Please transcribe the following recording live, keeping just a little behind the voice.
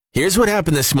Here's what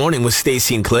happened this morning with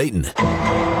Stacey and Clayton.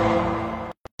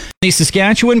 The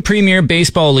Saskatchewan Premier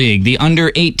Baseball League, the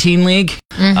Under-18 League,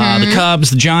 the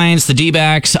Cubs, the Giants, the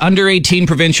D-backs, Under-18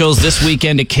 provincials this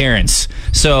weekend at Cairns.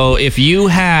 So if you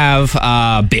have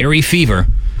berry fever,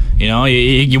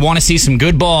 you want to see some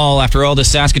good ball after all the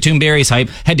Saskatoon Berries hype,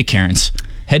 head to Cairns.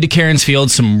 Head to Cairns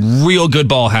Field. Some real good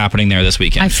ball happening there this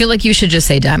weekend. I feel like you should just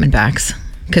say Diamondbacks.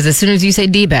 Because as soon as you say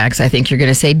D-backs, I think you're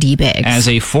going to say D-bags. As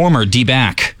a former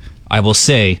D-back, I will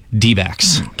say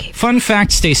D-backs. Okay. Fun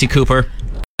fact, Stacey Cooper.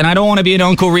 And I don't want to be an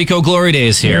Uncle Rico glory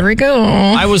days here. Here we go.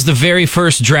 I was the very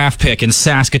first draft pick in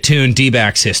Saskatoon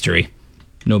D-backs history.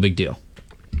 No big deal.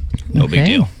 No big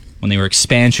deal. When they were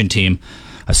expansion team,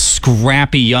 a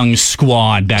scrappy young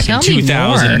squad back in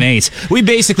 2008. We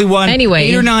basically won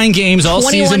 8 or 9 games all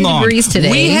season long. Today.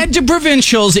 We head to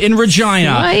provincials in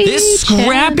Regina. This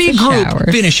scrappy group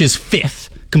finishes 5th.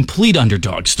 Complete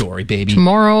underdog story, baby.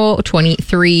 Tomorrow,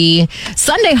 23.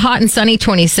 Sunday, hot and sunny,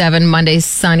 27. Monday,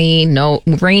 sunny,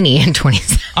 rainy, and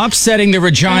 27. Upsetting the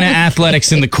Regina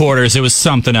Athletics in the quarters. It was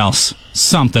something else.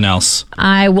 Something else.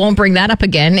 I won't bring that up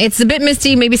again. It's a bit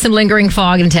misty, maybe some lingering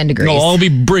fog, and 10 degrees. No, I'll be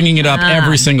bringing it up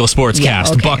every single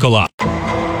sportscast. Okay. Buckle up.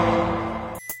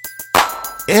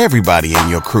 Everybody in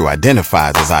your crew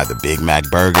identifies as either Big Mac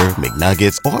Burger,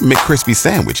 McNuggets, or McCrispy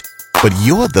Sandwich. But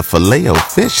you're the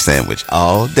Filet-O-Fish Sandwich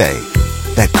all day.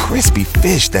 That crispy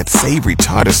fish, that savory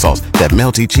tartar sauce, that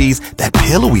melty cheese, that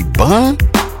pillowy bun.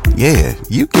 Yeah,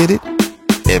 you get it.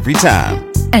 Every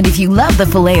time. And if you love the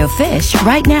Filet-O-Fish,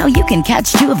 right now you can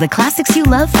catch 2 of the classics you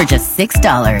love for just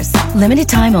 $6. Limited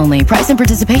time only. Price and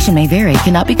participation may vary.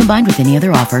 Cannot be combined with any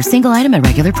other offer. Single item at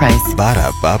regular price.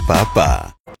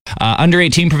 Ba-da-ba-ba-ba.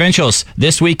 Under-18 provincials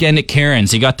this weekend at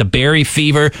Cairns. You got the berry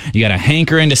fever. You got a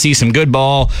hankering to see some good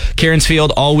ball. Cairns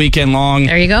Field all weekend long.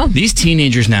 There you go. These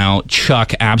teenagers now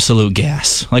chuck absolute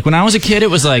gas. Like when I was a kid, it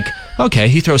was like, okay,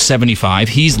 he throws 75.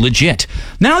 He's legit.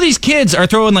 Now these kids are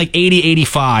throwing like 80,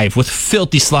 85 with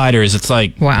filthy sliders. It's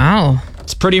like, wow.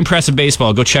 It's pretty impressive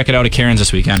baseball. Go check it out at Cairns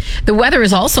this weekend. The weather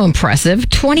is also impressive.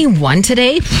 21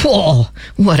 today. Whoa,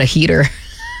 what a heater.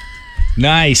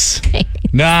 Nice.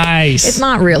 Nice. It's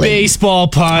not really. Baseball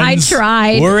puns. I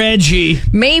tried. We're edgy.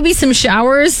 Maybe some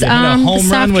showers. A home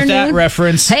run with that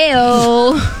reference.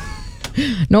 Hey-o.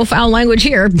 No foul language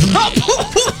here.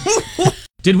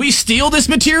 Did we steal this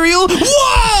material?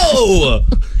 Whoa!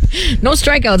 No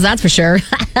strikeouts, that's for sure.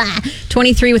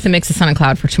 23 with a mix of sun and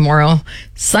cloud for tomorrow.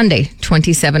 Sunday,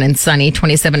 27 and sunny.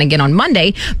 27 again on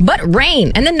Monday, but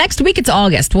rain. And then next week, it's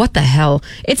August. What the hell?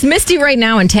 It's misty right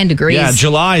now and 10 degrees. Yeah,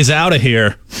 July's out of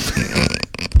here.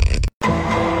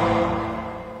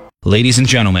 Ladies and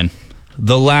gentlemen,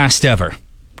 the last ever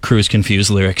Cruz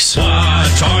Confused lyrics. What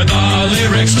are the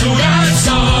lyrics to that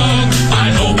song?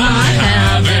 I hope I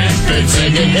haven't been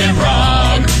singing it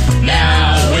wrong.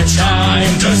 Now it's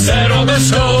time to settle the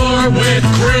score with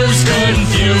Cruz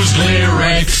Confused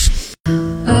lyrics.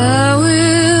 I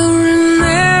will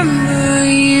remember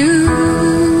you.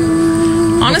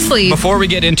 Honestly. Before we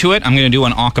get into it, I'm going to do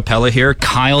an a cappella here.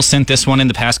 Kyle sent this one in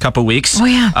the past couple weeks. Oh,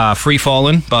 yeah. Free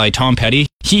Fallin' by Tom Petty.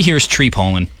 He hears tree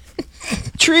pollen.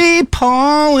 Tree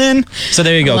pollen. So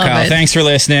there you go, Kyle. Thanks for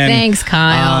listening. Thanks,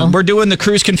 Kyle. We're doing the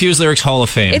Cruz Confused Lyrics Hall of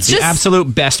Fame. It's the just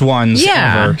absolute best ones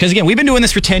ever. Because again, we've been doing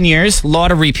this for 10 years. A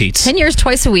lot of repeats. 10 years,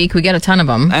 twice a week. We get a ton of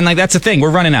them. And that's the thing. We're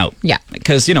running out. Yeah.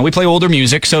 Because, we play older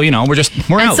music. So,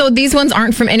 we're out. So these ones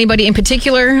aren't from anybody in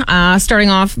particular. Starting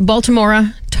off,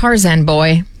 Baltimore, Tarzan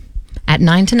Boy. At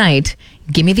 9 tonight,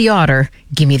 give me the otter,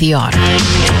 give me the otter.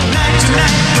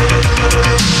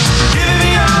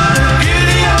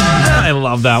 I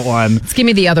love that one. It's Give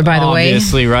Me the Other, by the way.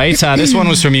 Obviously, right? This one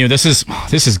was from you. This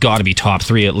has got to be top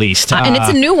 3 at least. And it's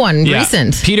a new one,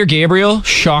 recent. Peter Gabriel,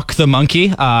 Shock the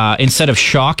Monkey. Instead of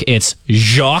Shock, it's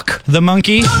Jacques the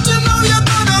Monkey.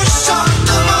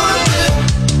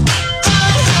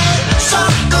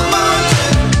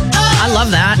 I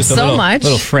love that so much.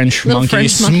 Little French monkey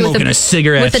smoking a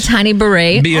cigarette. With a tiny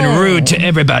beret. Being rude to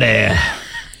everybody.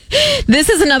 This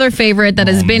is another favorite that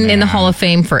has been in the Hall of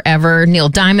Fame forever. Neil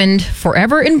Diamond,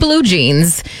 Forever in Blue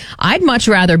Jeans. I'd much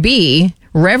rather be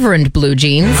Reverend Blue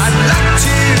Jeans. I'd like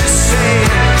to say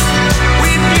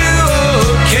we do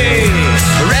okay.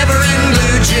 Reverend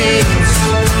Blue Jeans.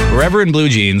 Reverend Blue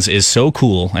Jeans is so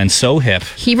cool and so hip.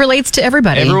 He relates to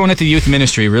everybody. Everyone at the youth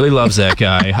ministry really loves that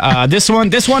guy. This one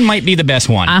might be the best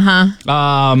one.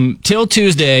 Till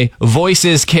Tuesday,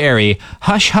 voices carry.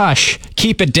 Hush, hush,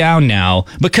 keep it down now,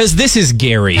 because this is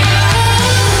Gary.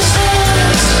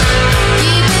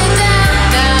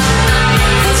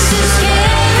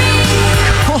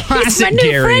 Classic My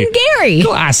new Gary. friend Gary.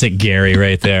 Classic Gary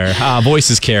right there.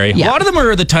 Voices Carrie. Yeah. A lot of them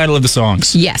are the title of the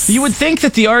songs. Yes. You would think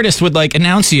that the artist would like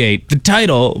enunciate the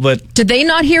title, but Did they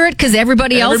not hear it? Because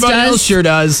everybody else does. sure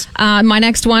does. My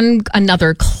next one,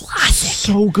 another classic.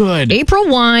 So good. April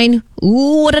Wine.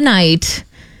 Ooh, what a night.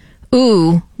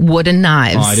 Ooh, wooden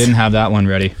knives. Oh, I didn't have that one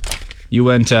ready. You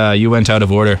went out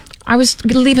of order. I was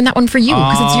leaving that one for you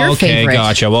because it's your okay, favorite.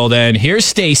 gotcha. Well then, here's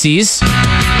Stacy's.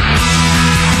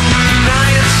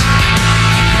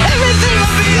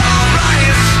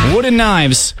 Wooden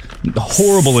knives.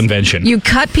 Horrible invention. You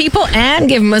cut people and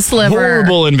give them a sliver.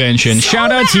 Horrible invention.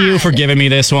 Shout out to you for giving me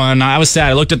this one. I was sad.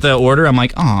 I looked at the order. I'm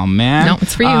like, oh man. No,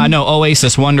 it's for you. No,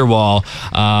 Oasis Wonderwall.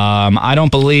 I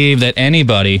don't believe that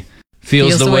anybody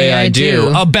feels the way I do.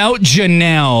 About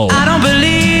Janelle. I don't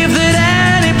believe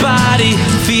that anybody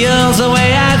feels the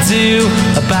way I do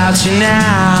about you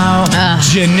now.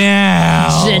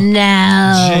 Janelle.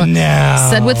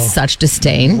 Said with such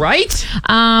disdain. Right?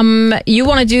 You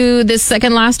want to do this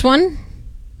second last one?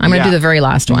 I'm going to do the very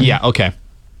last one. Yeah, okay.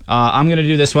 I'm going to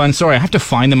do this one. Sorry, I have to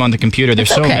find them on the computer.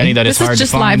 There's so many that it's hard to find. This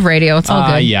is just live radio. It's all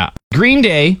good. Yeah. Green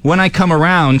Day, When I Come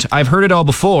Around, I've heard it all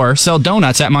before, sell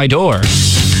donuts at my door. I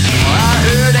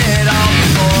heard it all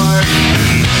before.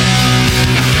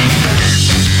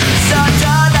 So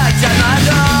donuts at my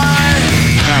door.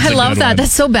 I love that.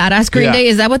 That's so badass. Green Day.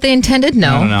 Is that what they intended?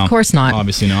 No, No. of course not.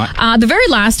 Obviously not. The very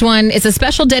last one is a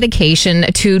special dedication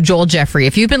to Joel Jeffrey.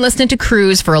 If you've been listening to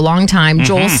Cruz for a long time,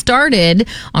 Joel started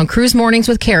on Cruz Mornings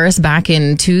with Karis back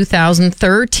in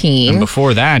 2013. And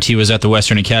before that, he was at the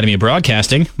Western Academy of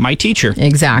Broadcasting, my teacher.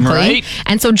 Exactly. Right?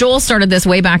 And so Joel started this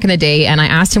way back in the day, and I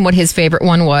asked him what his favorite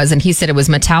one was, and he said it was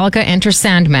Metallica, Enter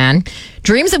Sandman,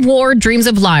 Dreams of War, Dreams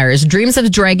of Liars, Dreams of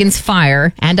Dragons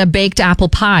Fire, and a baked apple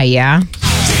pie, yeah?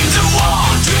 Dreams of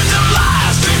war, dreams of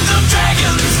lies, dreams of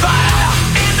dragons fire,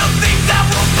 and the things that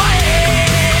will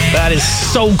fight. That is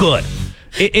so good.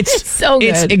 It's so good.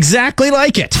 It's exactly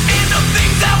like it. And the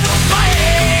things that will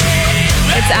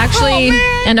fight. It's actually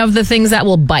and of the things that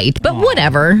will bite, but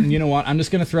whatever. You know what? I'm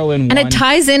just going to throw in And one. it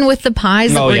ties in with the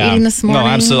pies that we're eating this morning. No,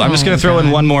 absolutely. I'm just going to throw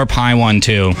in one more pie one,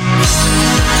 too.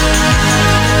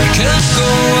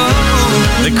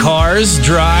 The Cars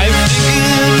drive.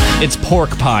 It's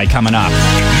pork pie coming up.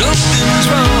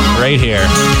 Right here.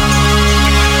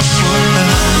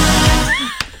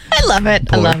 I love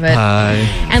it. I love it. Pie.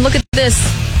 And look at this.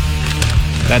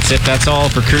 That's it. That's all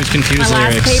for Cruz My Confused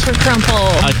last lyrics. paper crumple.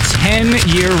 A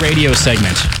 10-year radio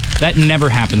segment. That never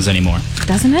happens anymore.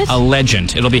 Doesn't it? A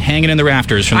legend. It'll be hanging in the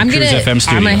rafters from the Cruz FM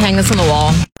studio. I'm going to hang this on the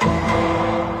wall.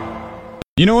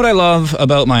 You know what I love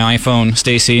about my iPhone,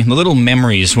 Stacey? The little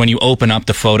memories when you open up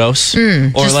the photos.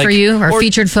 Just for you? Or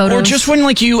featured photos? Or just when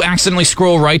like you accidentally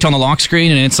scroll right on the lock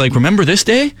screen and it's like, remember this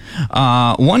day?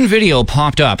 One video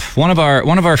popped up, one of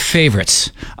our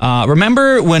favorites.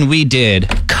 Remember when we did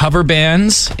cover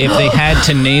bands if they had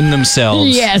to name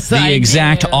themselves Yes, the I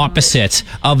exact do. opposite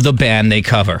of the band they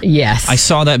cover? Yes. I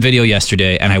saw that video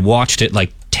yesterday and I watched it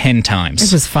like 10 times.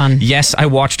 It was fun. Yes, I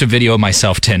watched a video of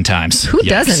myself 10 times. Who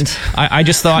Yes. doesn't? I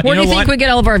just thought, Where you do know you think what? we get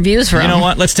all of our views from? You know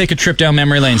what? Let's take a trip down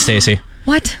memory lane, Stacey.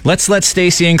 What? Let's let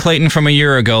Stacey and Clayton from a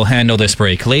year ago handle this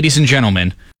break. Ladies and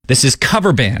gentlemen, this is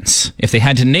cover bands. If they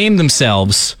had to name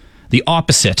themselves the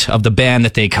opposite of the band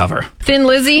that they cover. Thin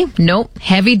Lizzy? Nope.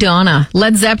 Heavy Donna.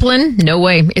 Led Zeppelin? No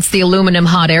way. It's the aluminum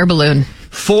hot air balloon.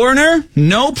 Foreigner?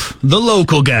 Nope. The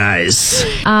local guys.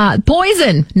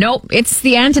 Poison? Nope. It's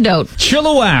the antidote.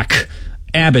 Chilliwack.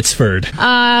 Abbotsford.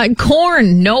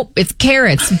 Corn? Nope. It's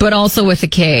carrots, but also with a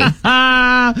K.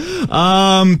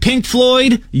 Pink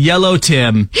Floyd. Yellow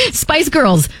Tim. Spice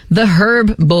Girls? The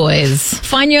Herb Boys.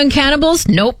 Fine Young Cannibals?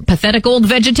 Nope. Pathetic Old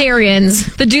Vegetarians.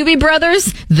 The Doobie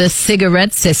Brothers? The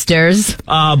Cigarette Sisters.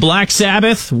 Black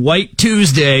Sabbath. White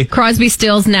Tuesday. Crosby,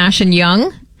 Stills, Nash and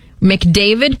Young.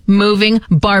 McDavid, Moving,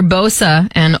 Barbosa,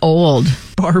 and Old.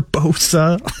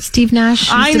 Barbosa. Steve Nash.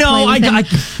 used I to know. play with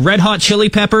him. Red Hot Chili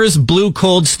Peppers. Blue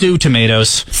Cold Stew Tomatoes.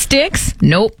 Sticks?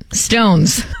 Nope.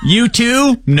 Stones.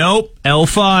 U2? Nope.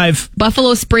 L5.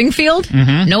 Buffalo Springfield?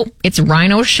 Nope. It's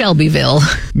Rhino Shelbyville.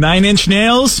 9 Inch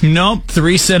Nails? Nope.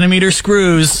 3 centimeter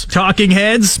screws. Talking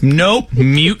Heads? Nope.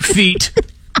 Mute Feet.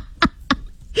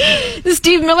 The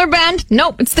Steve Miller Band?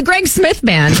 Nope. It's the Greg Smith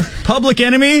Band. Public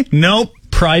Enemy? Nope.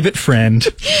 Private Friend.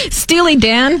 Steely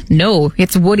Dan? No.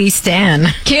 It's Woody Stan.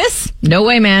 Kiss? No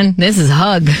way, man. This is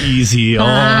Hug. Easy. Oh,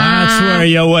 that's where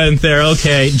you went there.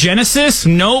 Okay. Genesis?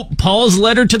 Nope. Paul's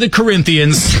Letter to the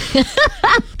Corinthians.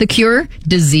 The Cure?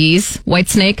 Disease.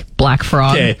 Whitesnake? Black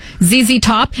Frog. Okay. ZZ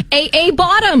Top? AA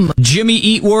Bottom. Jimmy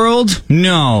Eat World?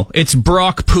 No. It's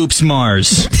Brock Poops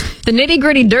Mars. The Nitty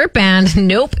Gritty Dirt Band?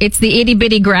 Nope, it's the Itty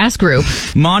Bitty Grass Group.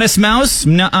 Modest Mouse?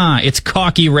 Nuh-uh, it's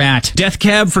Cocky Rat. Death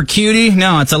Cab for Cutie?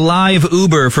 No, it's a live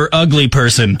Uber for Ugly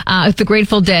Person. The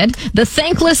Grateful Dead? The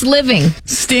Thankless Living.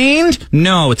 Stained?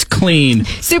 No, it's Clean.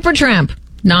 Supertramp?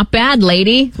 Not bad,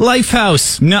 lady.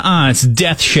 Lifehouse? Nuh-uh, it's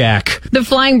Death Shack. The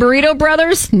Flying Burrito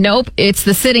Brothers? Nope, it's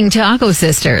the Sitting Taco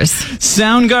Sisters.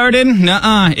 Soundgarden?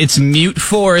 Nuh-uh, it's Mute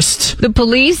Forest. The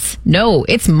Police? No,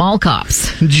 it's Mall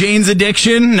Cops. Jane's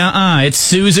Addiction? Nuh-uh, it's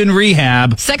Susan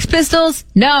Rehab. Sex Pistols?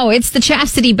 No, it's the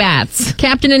Chastity Bats.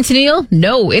 Captain and Tennille?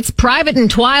 No, it's Private and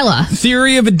Twyla.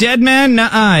 Theory of a Dead Man?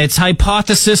 Nuh-uh, it's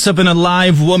Hypothesis of an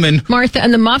Alive Woman. Martha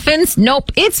and the Muffins?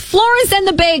 Nope, it's Florence and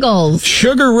the Bagels.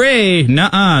 Sugar Ray?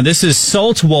 Nuh-uh, this is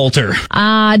Salt Walter.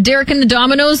 Derek and the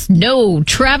Dominoes? No,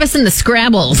 Travis and the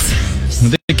Scrabbles.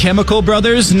 The Chemical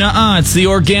Brothers? Nuh-uh, it's the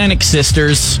Organic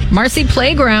Sisters. Marcy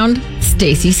Playground?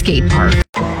 Stacy Skate Park.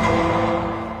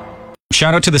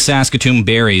 Shout out to the Saskatoon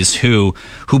Berries who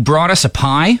brought us a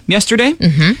pie yesterday.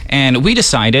 And we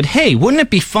decided, hey, wouldn't it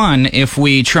be fun if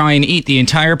we try and eat the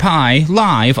entire pie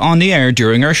live on the air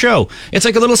during our show? It's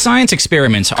like a little science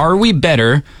experiment. Are we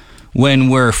better when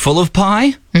we're full of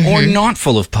pie or not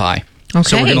full of pie? Okay.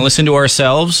 So we're going to listen to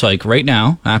ourselves like right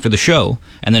now after the show.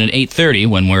 And then at 8:30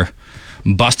 when we're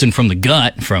busting from the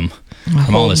gut from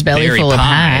all this belly berry full of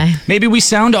pie. pie. Maybe we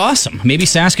sound awesome. Maybe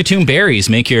Saskatoon Berries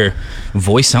make your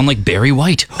voice sound like Barry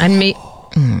White. I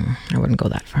wouldn't go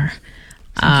that far.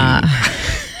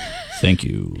 Thank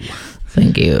you.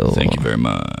 Thank you. Thank you very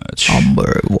much.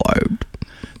 Barry White.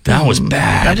 That was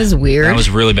bad. That was weird. That was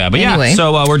really bad. But Anyway. yeah,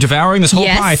 so we're devouring this whole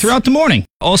Yes. pie throughout the morning.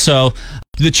 Also,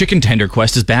 the chicken tender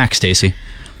quest is back, Stacey.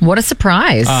 What a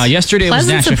surprise. Yesterday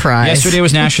Pleasant surprise. Yesterday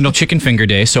was National Chicken Finger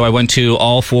Day, so I went to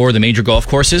all 4 of the major golf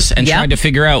courses and Yep. tried to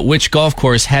figure out which golf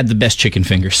course had the best chicken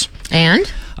fingers.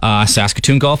 And?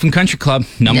 Saskatoon Golf and Country Club,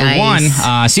 number Nice.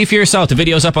 1. See for yourself. The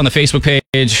video's up on the Facebook page.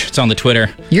 It's on the Twitter.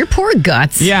 Your poor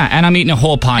guts. Yeah, and I'm eating a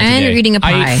whole pie And today. you're eating a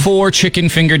I pie. ate 4 chicken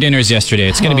finger dinners yesterday.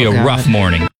 It's going to be a God. rough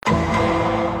morning.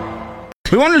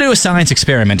 We want to do a science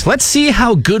experiment. Let's see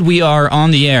how good we are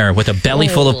on the air with a belly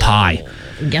full of pie.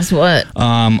 Guess what?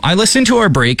 I listened to our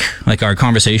break, like our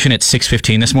conversation at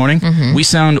 6:15 this morning. We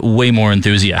sound way more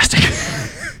enthusiastic.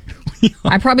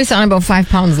 I probably sound about 5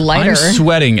 pounds lighter. I'm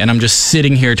sweating and I'm just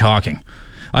sitting here talking.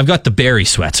 I've got the Barry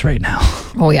sweats right now.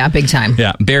 Oh, yeah, big time.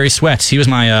 Yeah, Barry sweats. He was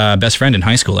my best friend in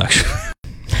high school, actually.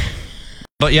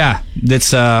 But yeah,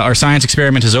 that's our science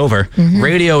experiment is over.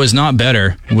 Radio is not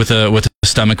better with a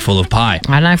stomach full of pie.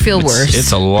 And I feel worse.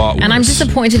 It's a lot worse. And I'm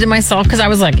disappointed in myself because I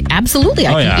was like, absolutely,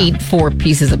 I can eat 4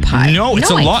 pieces of pie. No,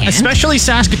 it's a I lot, can't. especially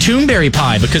Saskatoon berry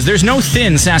pie, because there's no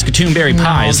thin Saskatoon berry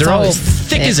pies. it's They're all all as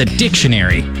thick as a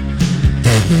dictionary.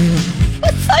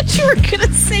 I thought you were going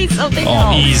to say something Oh,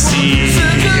 else.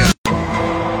 easy.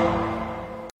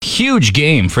 Huge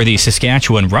game for the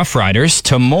Saskatchewan Roughriders.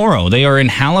 Tomorrow, they are in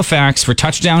Halifax for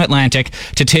Touchdown Atlantic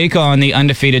to take on the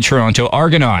undefeated Toronto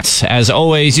Argonauts. As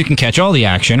always, you can catch all the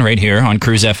action right here on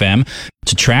Cruise FM.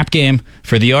 It's a trap game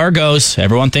for the Argos.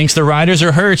 Everyone thinks the Riders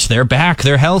are hurt. They're back.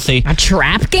 They're healthy. A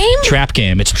trap game? Trap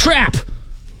game. It's trap.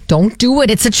 Don't do it.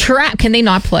 It's a trap. Can they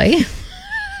not play?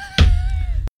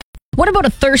 What about a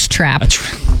thirst trap?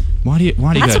 Why do you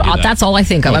gotta do that? That's all I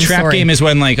think of. A I'm trap sorry. game is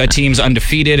when like a team's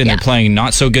undefeated and Yeah. they're playing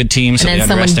not so good teams. And so then they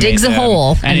someone underestimate digs a them.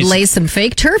 hole and it's- lays some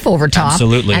fake turf over top.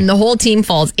 Absolutely. And the whole team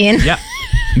falls in. Yeah.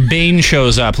 Bane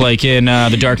shows up like in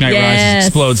The Dark Knight Rises, Yes.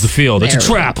 explodes the field. It's a There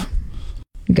we trap.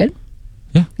 Good?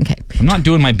 Yeah. Okay. I'm not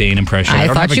doing my Bane impression. I I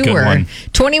don't have thought a you good were. one.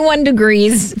 21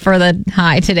 degrees for the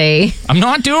high today. I'm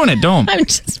not doing it. Don't. I'm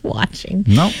just watching.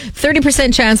 No.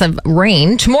 30% chance of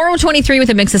rain. Tomorrow, 23 with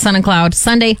a mix of sun and cloud.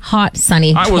 Sunday, hot,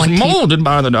 sunny. I was 20. molded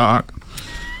by the dark.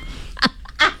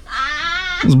 I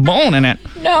was born in it.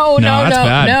 No, that's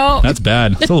bad. no. That's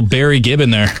bad. It's a little Barry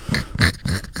Gibbon there.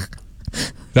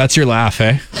 That's your laugh,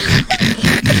 eh?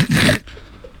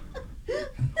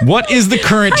 What is the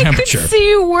current I temperature? could see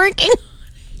you working.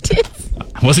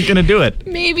 I wasn't going to do it.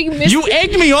 Maybe missed You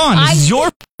egged me on. This is your...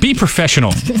 Be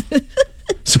professional.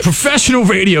 It's a professional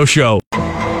radio show.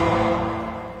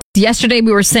 Yesterday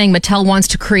we were saying Mattel wants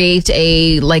to create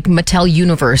a Mattel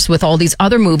universe with all these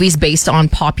other movies based on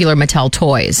popular Mattel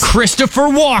toys. Christopher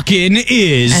Walken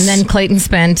is... And then Clayton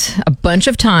spent a bunch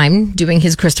of time doing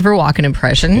his Christopher Walken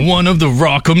impression. one of the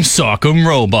Rock'em Sock'em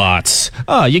robots.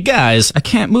 Oh, you guys, I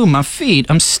can't move my feet.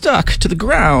 I'm stuck to the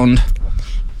ground.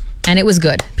 And it was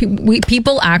good.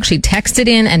 People actually texted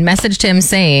in and messaged him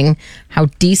saying how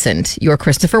decent your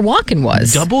Christopher Walken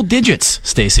was. Double digits,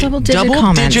 Stacey. Double-digit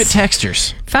comments. digit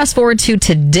texters. Fast forward to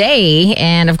today,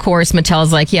 and of course,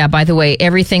 Mattel's like, yeah, by the way,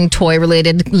 everything toy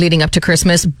related leading up to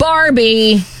Christmas,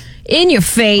 Barbie in your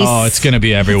face. Oh, it's going to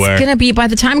be everywhere. It's going to be, by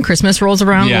the time Christmas rolls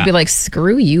around, Yeah. we'll be like,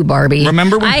 screw you, Barbie.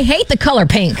 I hate the color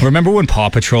pink. Remember when Paw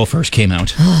Patrol first came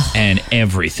out and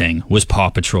everything was Paw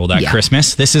Patrol that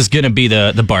Christmas? This is going to be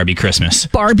the Barbie Christmas.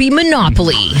 Barbie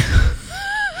Monopoly.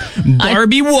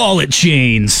 Barbie wallet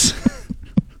chains.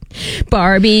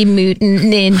 Barbie Mutant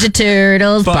Ninja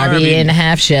Turtles. Barbie in a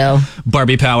half shell.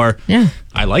 Barbie power. Yeah.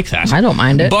 I like that. I don't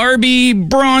mind it. Barbie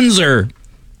bronzer.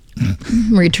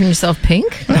 Where you turn yourself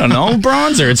pink? I don't know.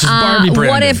 Bronzer. It's just Barbie branded.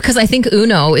 What if, because I think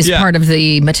Uno is part of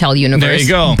the Mattel universe. There you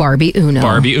go. Barbie Uno.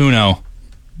 Barbie Uno.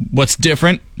 What's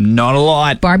different? Not a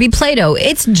lot. Barbie Play-Doh.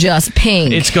 It's just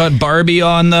pink. It's got Barbie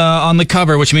on the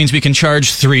cover, which means we can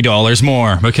charge $3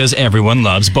 more because everyone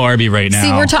loves Barbie right now.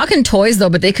 See, we're talking toys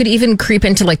though, but they could even creep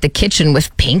into like the kitchen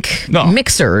with pink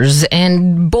mixers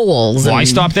and bowls. Why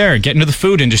stop there? Get into the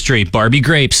food industry. Barbie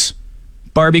grapes.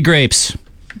 Barbie grapes.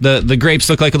 The grapes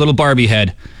look like a little Barbie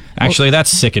head. Actually, that's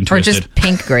sick and twisted. Or just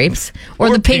pink grapes. Or,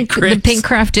 Or the pink grapes.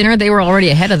 craft dinner. They were already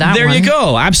ahead of that There one. you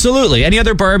go. Absolutely. Any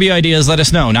other Barbie ideas, let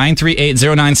us know.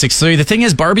 9380963. The thing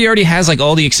is, Barbie already has like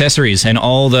all the accessories and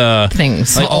all the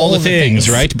things. Like all the things,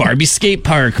 right? Barbie skate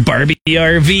park, Barbie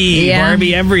RV,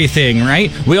 Barbie everything,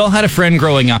 right? We all had a friend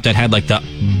growing up that had like the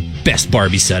best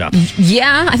Barbie setup.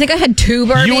 Yeah, I think I had 2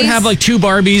 Barbies. You would have like 2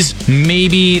 Barbies,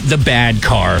 maybe the bad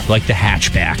car, like the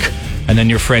hatchback. And then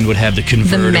your friend would have the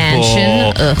convertible,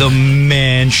 the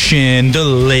mansion, the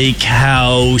lake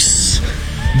house,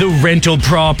 the rental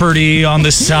property on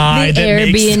the side the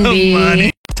that makes the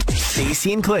money.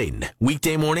 Stacey and Clayton,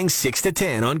 weekday mornings 6 to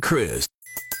 10 on Cruz.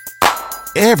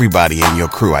 Everybody in your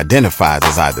crew identifies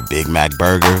as either Big Mac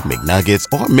Burger, McNuggets,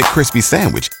 or McCrispy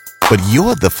Sandwich. But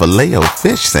you're the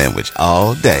Filet-O-Fish Sandwich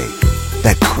all day.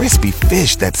 That crispy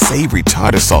fish, that savory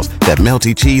tartar sauce, that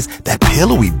melty cheese, that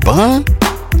pillowy bun.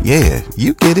 Yeah,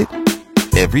 you get it.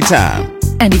 Every time.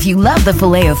 And if you love the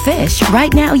Filet-O-Fish,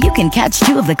 right now you can catch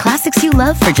 2 of the classics you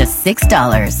love for just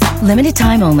 $6. Limited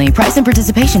time only. Price and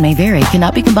participation may vary.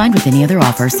 Cannot be combined with any other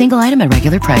offer. Single item at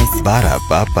regular price.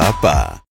 Ba-da-ba-ba-ba.